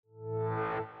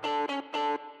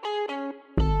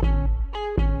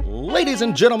Ladies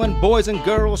and gentlemen, boys and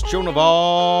girls, children of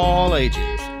all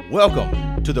ages,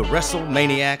 welcome to the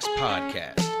WrestleManiacs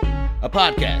Podcast, a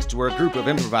podcast where a group of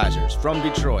improvisers from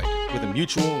Detroit with a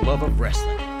mutual love of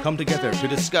wrestling come together to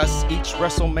discuss each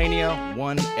WrestleMania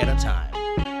one at a time.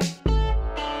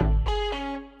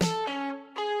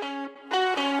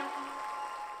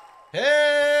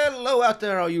 Hello out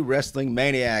there, all you wrestling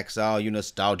maniacs, all you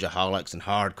nostalgiaholics and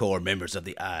hardcore members of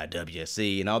the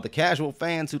IWC, and all the casual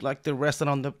fans who like the wrestling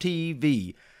on the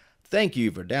TV. Thank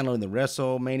you for downloading the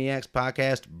WrestleManiacs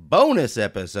Podcast bonus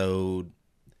episode.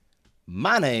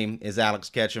 My name is Alex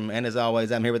Ketchum, and as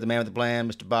always, I'm here with the man with the plan,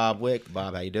 Mr. Bob Wick.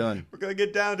 Bob, how you doing? We're going to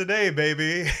get down today,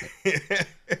 baby.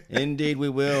 Indeed we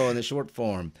will, in the short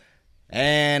form.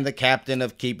 And the captain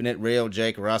of Keeping It Real,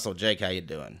 Jake Russell. Jake, how you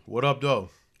doing? What up, though?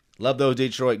 Love those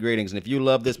Detroit greetings. And if you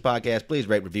love this podcast, please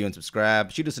rate, review, and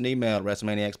subscribe. Shoot us an email at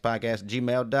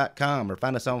WrestleManiacsPodcast@gmail.com or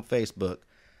find us on Facebook.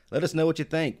 Let us know what you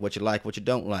think, what you like, what you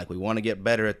don't like. We want to get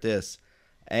better at this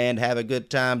and have a good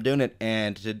time doing it.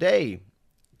 And today,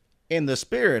 in the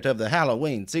spirit of the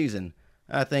Halloween season,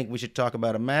 I think we should talk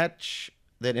about a match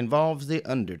that involves The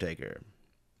Undertaker.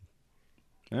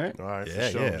 All right? All right,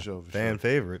 Yeah, for sure. Fan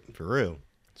favorite, for real.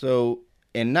 So,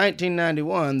 in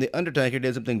 1991, The Undertaker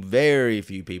did something very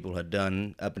few people had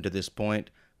done up until this point.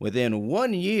 Within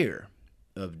 1 year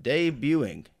of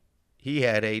debuting, he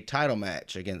had a title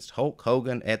match against Hulk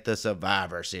Hogan at the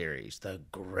Survivor Series, the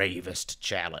gravest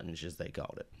challenge, as they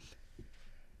called it.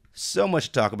 So much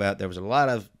to talk about. There was a lot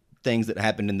of things that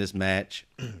happened in this match.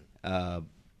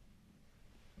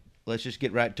 Let's just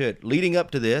get right to it. Leading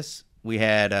up to this, we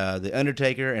had The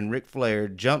Undertaker and Ric Flair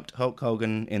jumped Hulk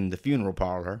Hogan in the funeral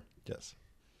parlor. Yes.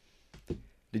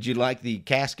 Did you like the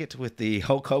casket with the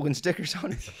Hulk Hogan stickers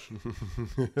on it?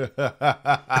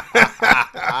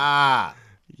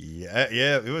 Yeah,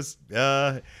 it was.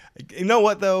 You know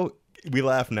what, though? We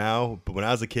laugh now, but when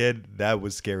I was a kid, that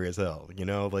was scary as hell. You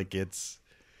know, like, it's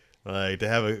like to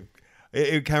have a.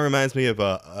 It kind of reminds me of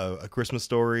a Christmas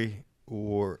Story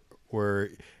where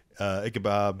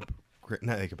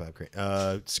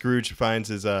Scrooge finds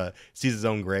sees his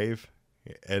own grave,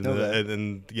 and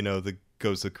then the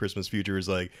ghost of Christmas Future is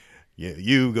like,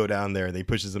 you go down there, and he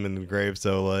pushes him in the grave.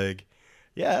 So like,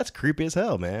 yeah, that's creepy as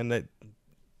hell, man.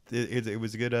 It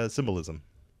was a good symbolism.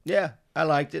 Yeah, I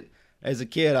liked it. As a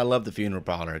kid, I loved the funeral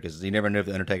parlor because you never knew if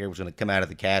the Undertaker was going to come out of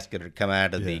the casket or come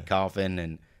out of the coffin,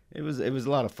 and it was a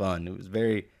lot of fun. It was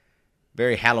very,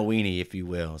 very Halloween-y, if you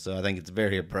will. So I think it's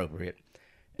very appropriate.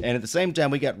 And at the same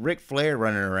time, we got Ric Flair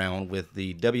running around with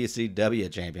the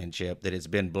WCW championship that has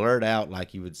been blurred out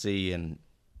like you would see in,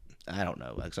 I don't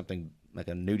know, like something like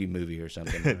a nudie movie or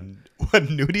something. What,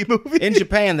 nudie movie? In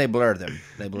Japan, they blur them.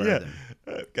 Them.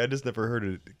 I just never heard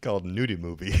it called nudie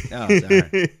movie. Oh,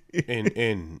 sorry.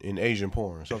 in Asian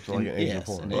porn, something like an Asian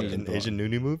porn. In Asian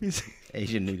nudie movies?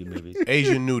 Asian nudie movies.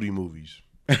 Asian nudie movies.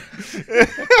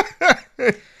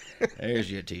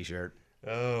 There's your T-shirt.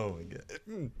 Oh my god!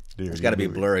 There's got to be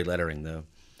blurry lettering though.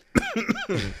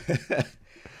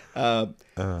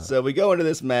 So we go into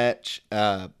this match.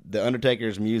 The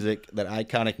Undertaker's music, that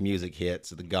iconic music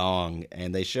hits, the gong,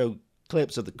 and they show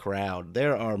clips of the crowd.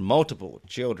 There are multiple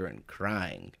children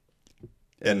crying,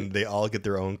 and they all get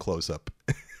their own close-up.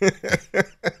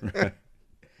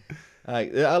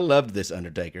 I loved this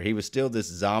Undertaker. He was still this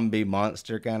zombie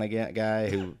monster kind of guy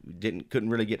who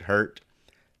couldn't really get hurt.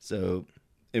 So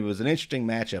it was an interesting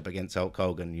matchup against Hulk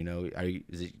Hogan. You know,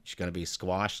 is he going to be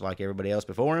squashed like everybody else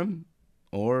before him,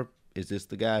 or is this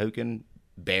the guy who can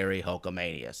bury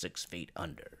Hulkamania 6 feet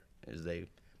under, as they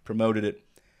promoted it?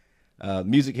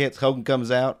 Music hits. Hogan comes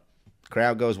out.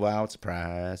 Crowd goes wild.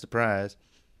 Surprise, surprise.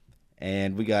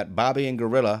 And we got Bobby and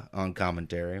Gorilla on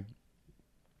commentary.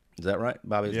 Is that right?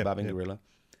 Bobby and Gorilla.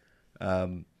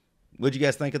 What'd you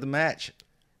guys think of the match?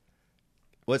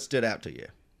 What stood out to you?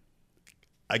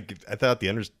 I thought the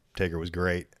Undertaker was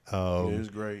great. It was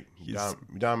great. He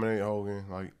dominated Hogan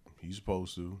like he's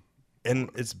supposed to. And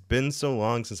it's been so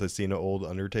long since I've seen an old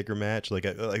Undertaker match. Like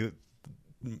the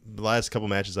last couple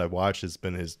matches I've watched has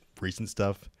been his recent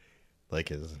stuff, like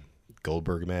his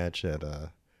Goldberg match at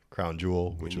Crown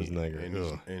Jewel, which was not great.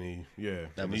 And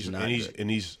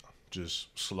he's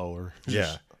just slower.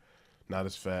 Yeah, not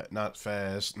fast,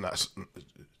 not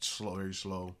slow, very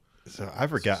slow. So I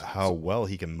forgot how well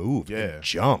he can move and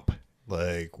jump.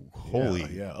 Like, holy.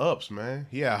 Yeah, ups, man.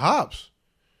 He had hops.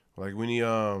 Like when he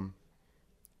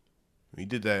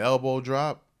did that elbow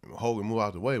drop, Hogan moved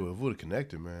out the way, but if it would have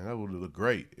connected, man, that would have looked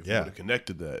great. If he would have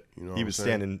connected that. You know, he was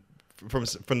standing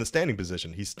from the standing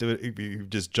position. He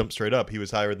just jumped straight up. He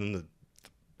was higher than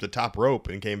the top rope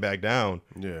and came back down.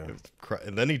 Yeah.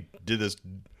 And then he did this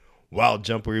wild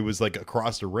jump where he was like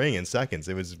across the ring in seconds.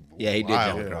 It was Yeah, he did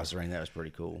wild. jump across the ring. That was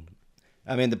pretty cool.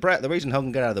 I mean, the reason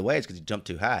Hogan got out of the way is because he jumped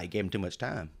too high. He gave him too much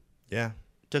time. Yeah.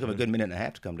 Took him a good minute and a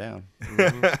half to come down.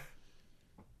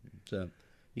 So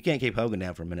you can't keep Hogan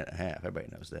down for a minute and a half. Everybody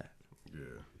knows that.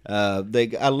 Yeah.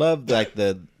 I love like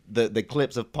the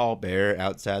clips of Paul Bearer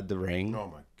outside the ring. Oh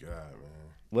my god,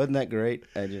 man. Wasn't that great?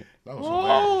 That was hilarious.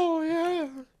 Oh yeah.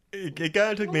 It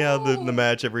kind of took me out of the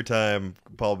match every time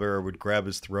Paul Bearer would grab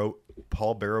his throat.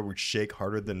 Paul Bearer would shake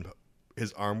harder than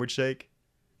his arm would shake.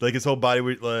 Like his whole body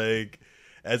would like,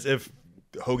 as if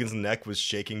Hogan's neck was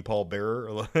shaking Paul Bearer.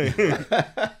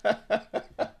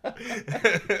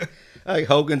 Like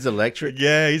Hogan's electric.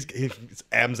 Yeah, his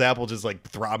Adam's apple just like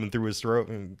throbbing through his throat.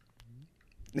 And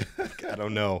I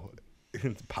don't know.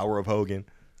 The power of Hogan.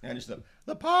 And just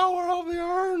the power of the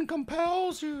urn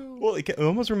compels you. Well, it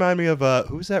almost reminded me of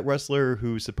who's that wrestler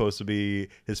who's supposed to be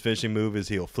his finishing move is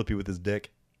he'll flip you with his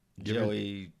dick.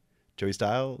 Joey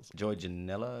Styles. Joey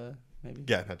Janela, maybe.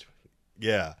 Yeah,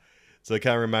 yeah. So it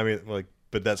kind of reminded me of, like,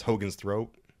 but that's Hogan's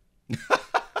throat.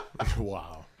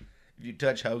 Wow. If you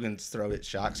touch Hogan's throat, it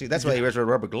shocks you. That's why he wears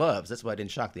rubber gloves. That's why it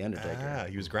didn't shock the Undertaker.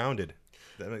 He was grounded.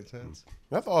 That makes sense.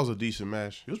 I thought it was a decent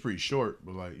match. It was pretty short,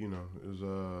 but like, you know, it was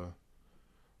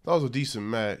that was a decent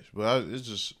match, but it's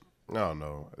just I don't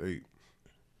know.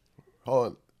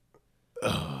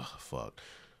 Fuck.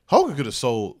 Hogan could have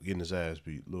sold getting his ass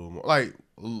beat a little more. Like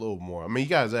a little more. I mean, he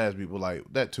got his ass beat, but like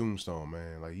that tombstone,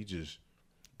 man, like he just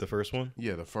The first one?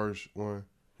 Yeah, the first one.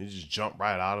 He just jumped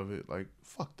right out of it. Like,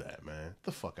 fuck that, man. Get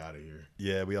the fuck out of here.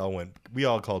 Yeah, we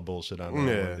all called bullshit on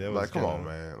that. Yeah, one. That like, come on,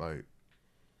 man. Like,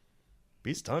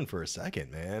 be stunned for a second,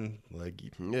 man. Like,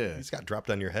 yeah, he's got dropped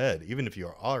on your head. Even if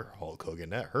you are Hulk Hogan,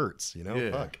 that hurts. You know,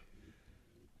 Yeah. fuck.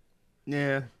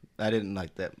 Yeah, I didn't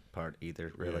like that part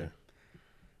either, really. Yeah.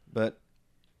 But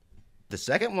the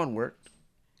second one worked.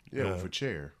 yeah, with a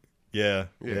chair. Yeah,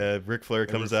 Yeah. yeah. Ric Flair And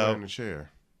comes Ric Flair out. in the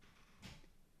chair.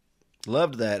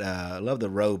 Loved that. Loved the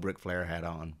robe Ric Flair had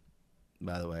on.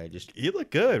 By the way, just He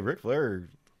looked good, Ric Flair.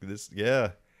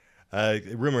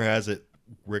 Rumor has it,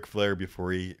 Ric Flair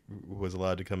before he was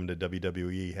allowed to come into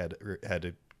WWE had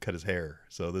to cut his hair.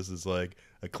 So this is like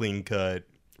a clean cut,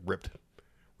 ripped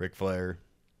Ric Flair.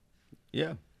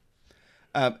 yeah.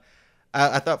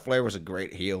 I thought Flair was a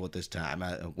great heel at this time.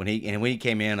 When he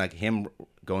came in, like him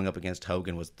going up against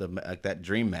Hogan was that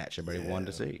dream match everybody wanted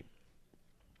to see.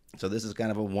 So this is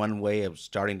kind of a one way of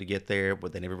starting to get there,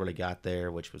 but they never really got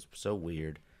there, which was so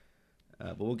weird.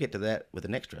 But we'll get to that with the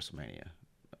next WrestleMania,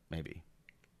 maybe.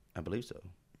 I believe so.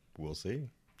 We'll see.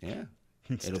 Yeah,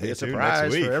 Stay it'll be a tuned surprise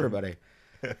next week. for everybody.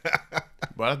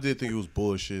 But I did think it was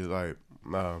bullshit. Like,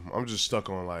 I'm just stuck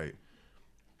on like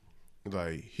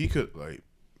he could like.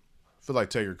 I feel like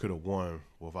Taker could have won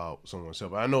without someone's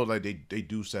help. I know like they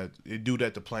do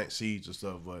that to plant seeds and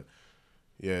stuff, but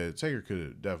yeah, Taker could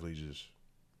have definitely just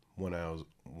won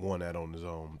that on his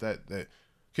own. That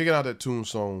kicking out that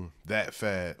tombstone that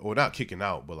fast, or not kicking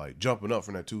out, but like jumping up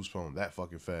from that tombstone that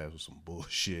fucking fast was some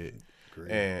bullshit.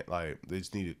 Great. And like they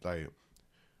just needed like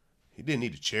he didn't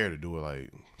need a chair to do it.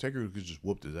 Like Taker could just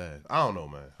whooped his ass. I don't know,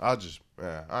 man. I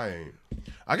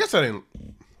guess I didn't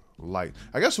like.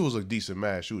 I guess it was a decent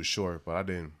match. It was short, but I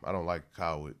don't like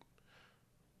how it.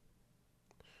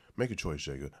 Make a choice,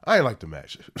 Jacob. I ain't like the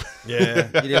match. Yeah.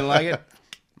 You didn't like it?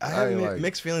 I have ain't like-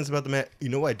 mixed feelings about the match. You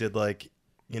know what I did like?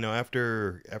 You know,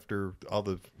 after all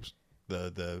the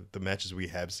matches we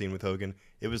have seen with Hogan,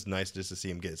 it was nice just to see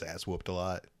him get his ass whooped a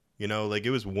lot. You know, like it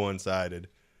was one sided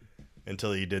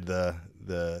until he did the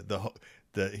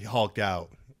he hulked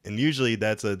out, and usually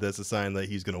that's a sign that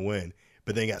he's gonna win.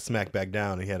 But then he got smacked back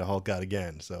down, and he had to hulk out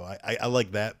again. So I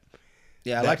like that.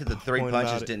 Yeah, I That liked that the three point about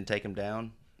punches it- didn't take him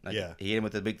down. Like, Yeah. he hit him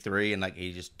with the big three, and like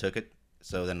he just took it.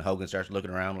 So then Hogan starts looking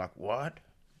around like, "What?"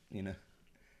 You know,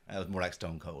 that was more like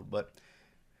Stone Cold, but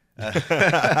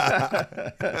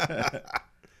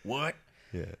what?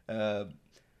 Yeah.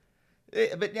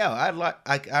 But no,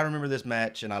 I remember this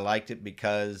match, and I liked it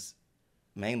because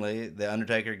mainly the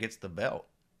Undertaker gets the belt.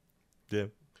 Yeah.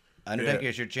 Undertaker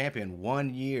is your champion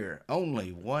 1 year,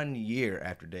 only 1 year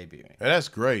after debuting. And that's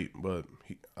great, but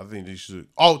I think they should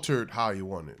altered how he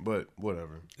won it. But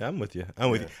whatever. I'm with you.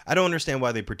 You. I don't understand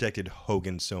why they protected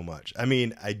Hogan so much. I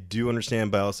mean, I do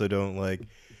understand, but I also don't like.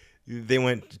 They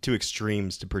went to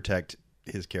extremes to protect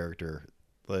his character.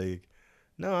 Like,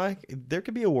 no, there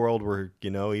could be a world where,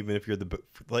 you know, even if you're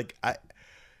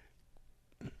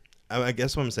I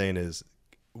guess what I'm saying is,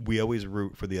 we always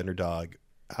root for the underdog.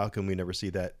 How come we never see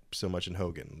that so much in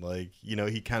Hogan? Like, you know,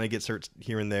 he kind of gets hurt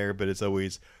here and there, but it's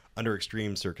always under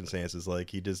extreme circumstances. Like,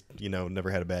 he just, you know, never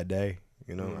had a bad day.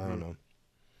 You know, I don't know.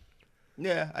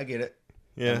 Yeah, I get it.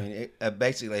 Yeah. I mean,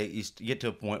 basically, you get to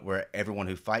a point where everyone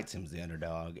who fights him is the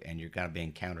underdog, and you're kind of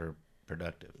being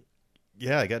counterproductive.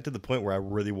 Yeah, I got to the point where I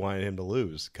really wanted him to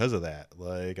lose because of that.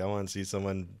 Like, I want to see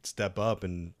someone step up,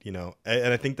 and and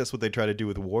I think that's what they try to do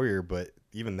with Warrior, but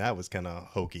even that was kind of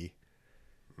hokey.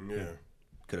 Yeah.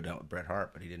 Could have done it with Bret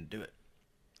Hart, but he didn't do it.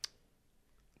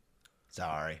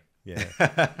 Sorry. Yeah.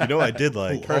 I did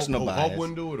like. Personal Hulk bias.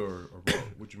 wouldn't do it, or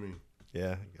what you mean?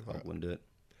 Yeah. Hulk wouldn't do it.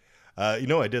 I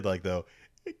did like though.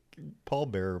 Paul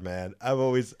Bearer, man. I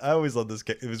always loved this.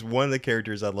 It was one of the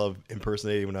characters I loved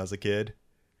impersonating when I was a kid.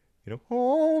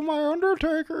 Oh, my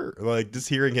Undertaker! Like just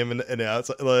hearing him in the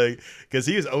outside, like because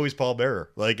he was always Paul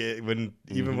Bearer. Like even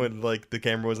when like the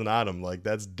camera wasn't on him, like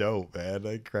that's dope, man.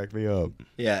 That cracked me up.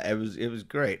 Yeah, it was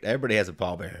great. Everybody has a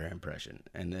Paul Bearer impression,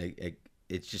 and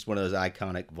it's just one of those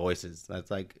iconic voices. That's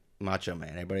like Macho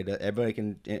Man.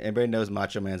 Everybody knows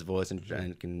Macho Man's voice and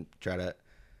can try to,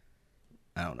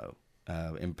 I don't know,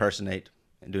 impersonate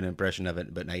and do an impression of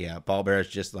it. But yeah, Paul Bearer's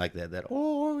just like that. That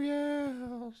oh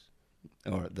yes.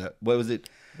 Or what was it?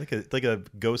 Like a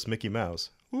ghost Mickey Mouse.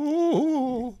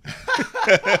 Ooh.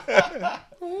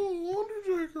 Oh,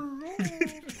 Undertaker.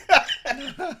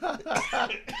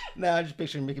 Now I'm just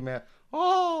picturing Mickey Mouse.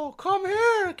 Oh, come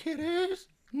here, kiddies.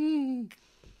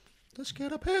 Let's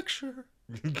get a picture.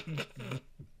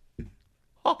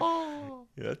 Yeah,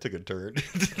 that took a turn.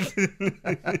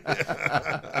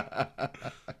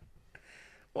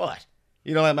 What?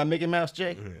 You don't like my Mickey Mouse,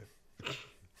 Jake?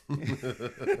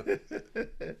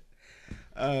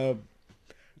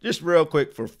 Just real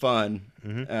quick for fun.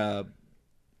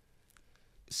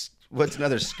 What's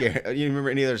another scary? You remember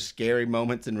any other scary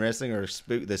moments in wrestling or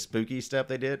the spooky stuff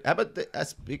they did? How about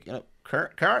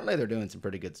currently they're doing some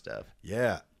pretty good stuff.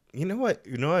 Yeah. You know what?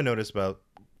 You know what I noticed about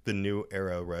the new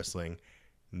era of wrestling?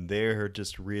 They're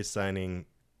just reassigning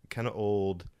kind of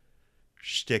old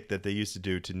shtick that they used to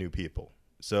do to new people.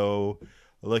 So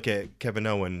look at Kevin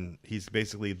Owen. He's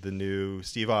basically the new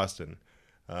Steve Austin.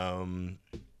 Bray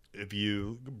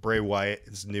Wyatt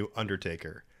is the new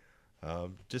Undertaker.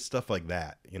 Just stuff like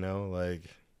that, like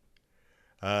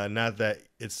not that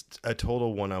it's a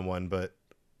total one-on-one, but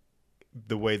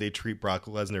the way they treat Brock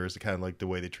Lesnar is kind of like the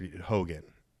way they treated Hogan.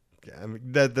 I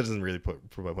mean, that doesn't really prove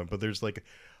my point, but there's like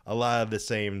a lot of the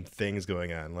same things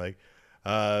going on, like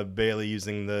Bayley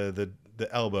using the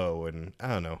elbow, and I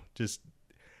don't know, just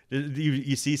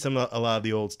you see a lot of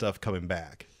the old stuff coming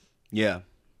back. Yeah,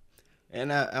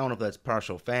 and I don't know if that's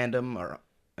partial fandom or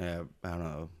I don't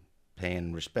know,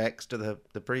 paying respects to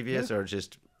the previous, or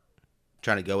just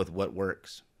trying to go with what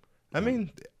works. I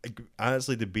mean,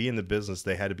 honestly, to be in the business,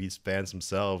 they had to be fans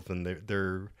themselves, and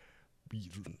they're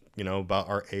about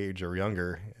our age or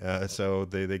younger, so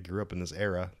they grew up in this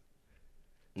era.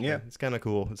 Yeah, it's kind of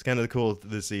cool. It's kind of cool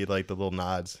to see like the little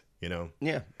nods.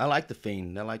 Yeah, I like the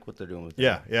Fiend. I like what they're doing with it.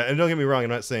 Yeah, and don't get me wrong. I'm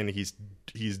not saying he's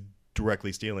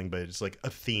directly stealing, but it's like a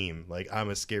theme. Like I'm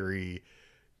a scary,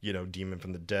 demon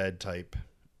from the dead type,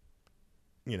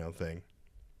 thing.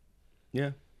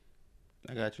 Yeah,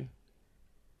 I got you.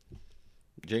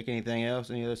 Jake, anything else?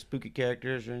 Any other spooky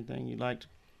characters or anything you liked?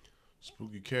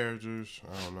 Spooky characters?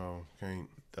 I don't know. Can't.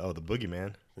 Oh, the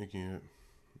Boogeyman. Thinking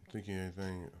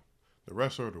anything. The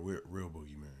wrestler or the real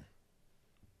Boogeyman?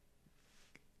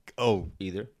 Oh,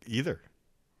 either.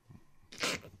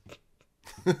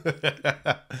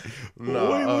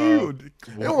 No, it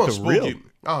wasn't spooky.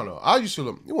 I don't know. I used to.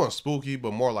 It wasn't spooky,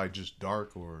 but more like just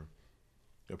dark or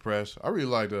depressed. I really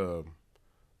liked the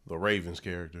Ravens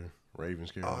character.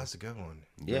 Oh, that's a good one.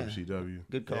 Yeah, WCW.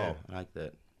 Good call. Yeah. I like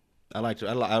that. I liked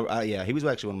it. Yeah, he was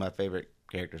actually one of my favorite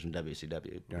characters in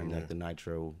WCW during like the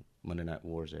Nitro Monday Night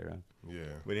Wars era.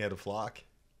 Yeah, when he had a flock.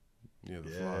 Yeah,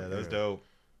 flock. That was dope.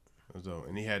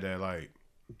 And he had that like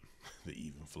the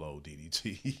Even Flow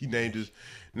DDT. He named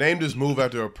his move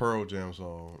after a Pearl Jam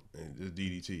song. And the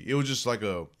DDT. It was just like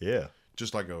a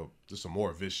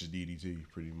more vicious DDT,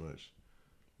 pretty much,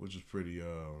 which is pretty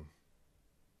cool.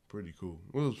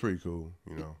 It was pretty cool,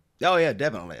 Oh yeah,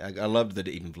 definitely. I loved the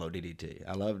Even Flow DDT.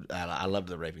 I loved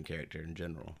the Raven character in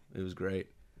general. It was great.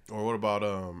 Or what about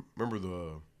remember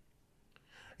the?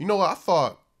 I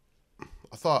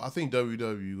think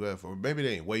WWF, or maybe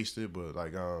they ain't wasted, but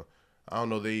like I don't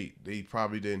know, they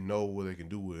probably didn't know what they can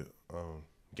do with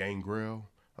Gangrel.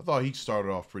 I thought he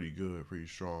started off pretty good, pretty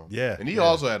strong. Yeah, and he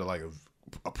also had like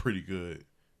a pretty good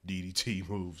DDT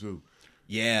move too.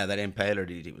 Yeah, that Impaler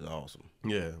DDT was awesome.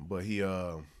 Yeah, but he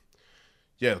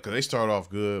because they started off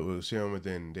good with him, and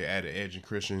then they added Edge and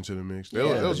Christian to the mix. That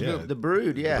was good. The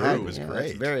Brood, The Brood was great.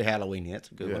 That's very Halloween. That's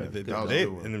a good one.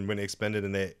 And then when they expanded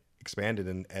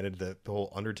and added the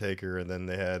whole Undertaker, and then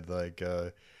they had like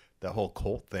that whole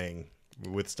cult thing.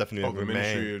 with Stephanie the McMahon.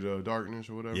 Ministry of Darkness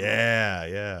or whatever. Yeah,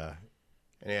 yeah.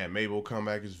 And yeah, Mabel come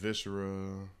back as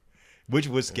Viscera. Which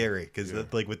was scary because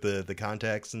like with the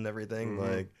contacts and everything,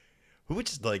 like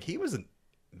he wasn't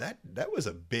that was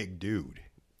a big dude.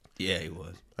 Yeah, he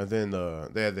was. And then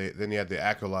then you had the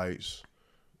Acolytes,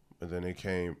 and then they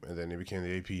became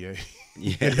the APA.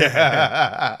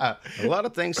 Yeah, a lot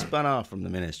of things spun off from the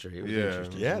Ministry. It was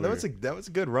interesting. Yeah, that was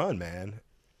a good run, man.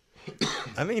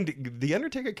 I mean, the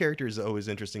Undertaker character is always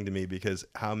interesting to me because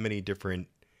how many different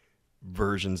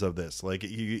versions of this, like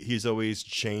he's always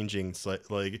changing,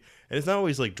 like, and it's not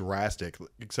always like drastic,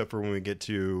 except for when we get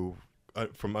to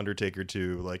from Undertaker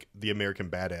to like the American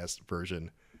Badass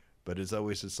version, but it's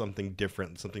always just something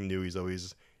different, something new. He's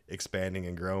always expanding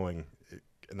and growing,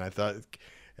 and I thought,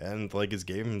 and like it's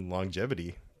gave him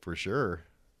longevity for sure.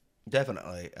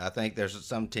 Definitely. I think there's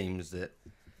some teams that,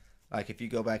 like, if you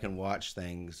go back and watch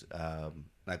things,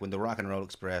 like when the Rock and Roll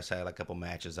Express had a couple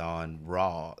matches on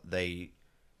Raw, they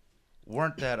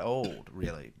weren't that old,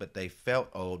 really, but they felt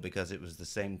old because it was the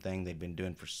same thing they'd been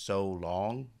doing for so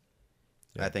long.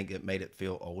 Yeah. I think it made it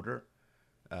feel older.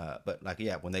 But, like,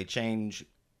 yeah, when they change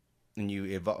and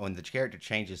when the character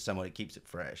changes somewhat, it keeps it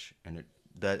fresh, and it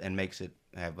does, and makes it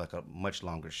have, like, a much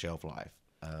longer shelf life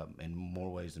in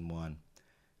more ways than one.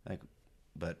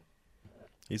 But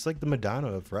he's like the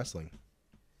Madonna of wrestling.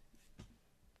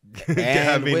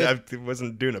 I mean, I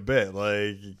wasn't doing a bit.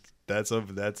 Like that's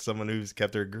someone who's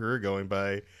kept their career going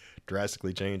by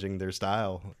drastically changing their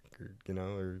style,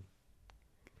 or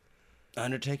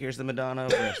Undertaker's the Madonna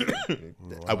of wrestling.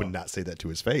 Wow. I would not say that to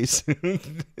his face.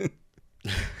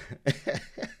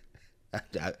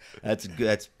 That's good.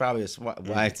 That's probably a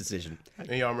wise decision. And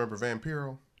y'all remember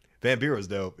Vampiro? Vampiro's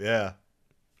dope. Yeah.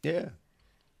 Yeah.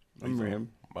 I remember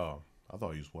him. Oh, I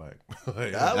thought he was whack.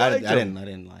 I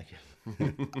didn't like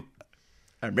him.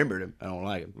 I remembered him. I don't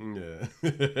like him.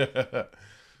 Yeah.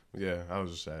 Yeah, I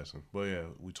was just asking. But yeah,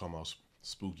 we talking about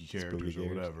spooky characters or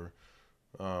whatever.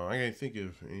 I can't think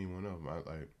of anyone else.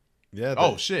 Yeah.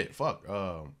 Oh shit! Fuck.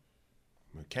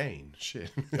 McCain.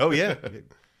 Shit. Oh yeah.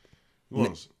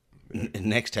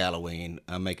 Next Halloween,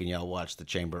 I'm making y'all watch the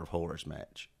Chamber of Horrors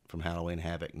match from Halloween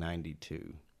Havoc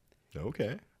 '92.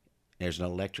 Okay. There's an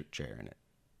electric chair in it.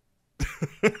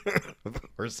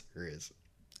 We're serious.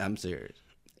 I'm serious.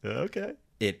 Okay.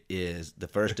 It is the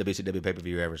first WCW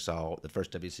pay-per-view you ever saw, the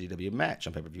first WCW match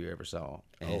on pay-per-view you ever saw,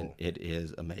 and it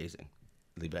is amazingly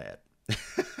bad.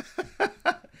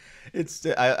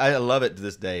 I love it to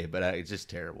this day, but it's just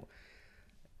terrible.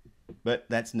 But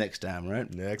that's next time,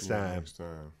 right? Next time. Next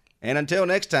time. And until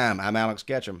next time, I'm Alex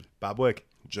Ketchum. Bob Wick.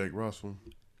 Jake Russell.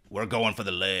 We're going for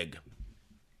the leg.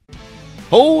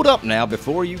 Hold up now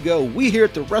before you go. We here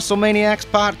at the WrestleManiacs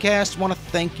podcast want to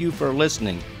thank you for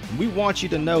listening. We want you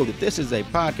to know that this is a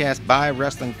podcast by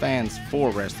wrestling fans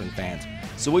for wrestling fans.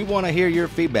 So we want to hear your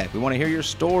feedback. We want to hear your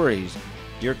stories,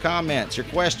 your comments, your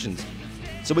questions,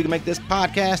 so we can make this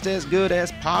podcast as good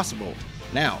as possible.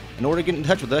 Now, in order to get in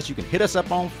touch with us, you can hit us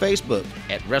up on Facebook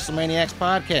at WrestleManiacs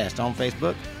Podcast on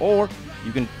Facebook, or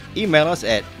you can email us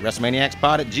at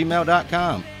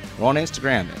WrestleManiacsPod@gmail.com, or on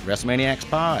Instagram at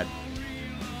WrestleManiacsPod.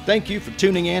 Thank you for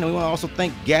tuning in. We want to also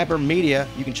thank Gabber Media.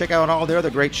 You can check out all their other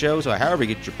great shows, or however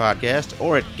you get your podcast,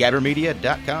 or at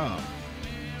gabbermedia.com.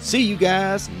 See you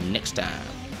guys next time.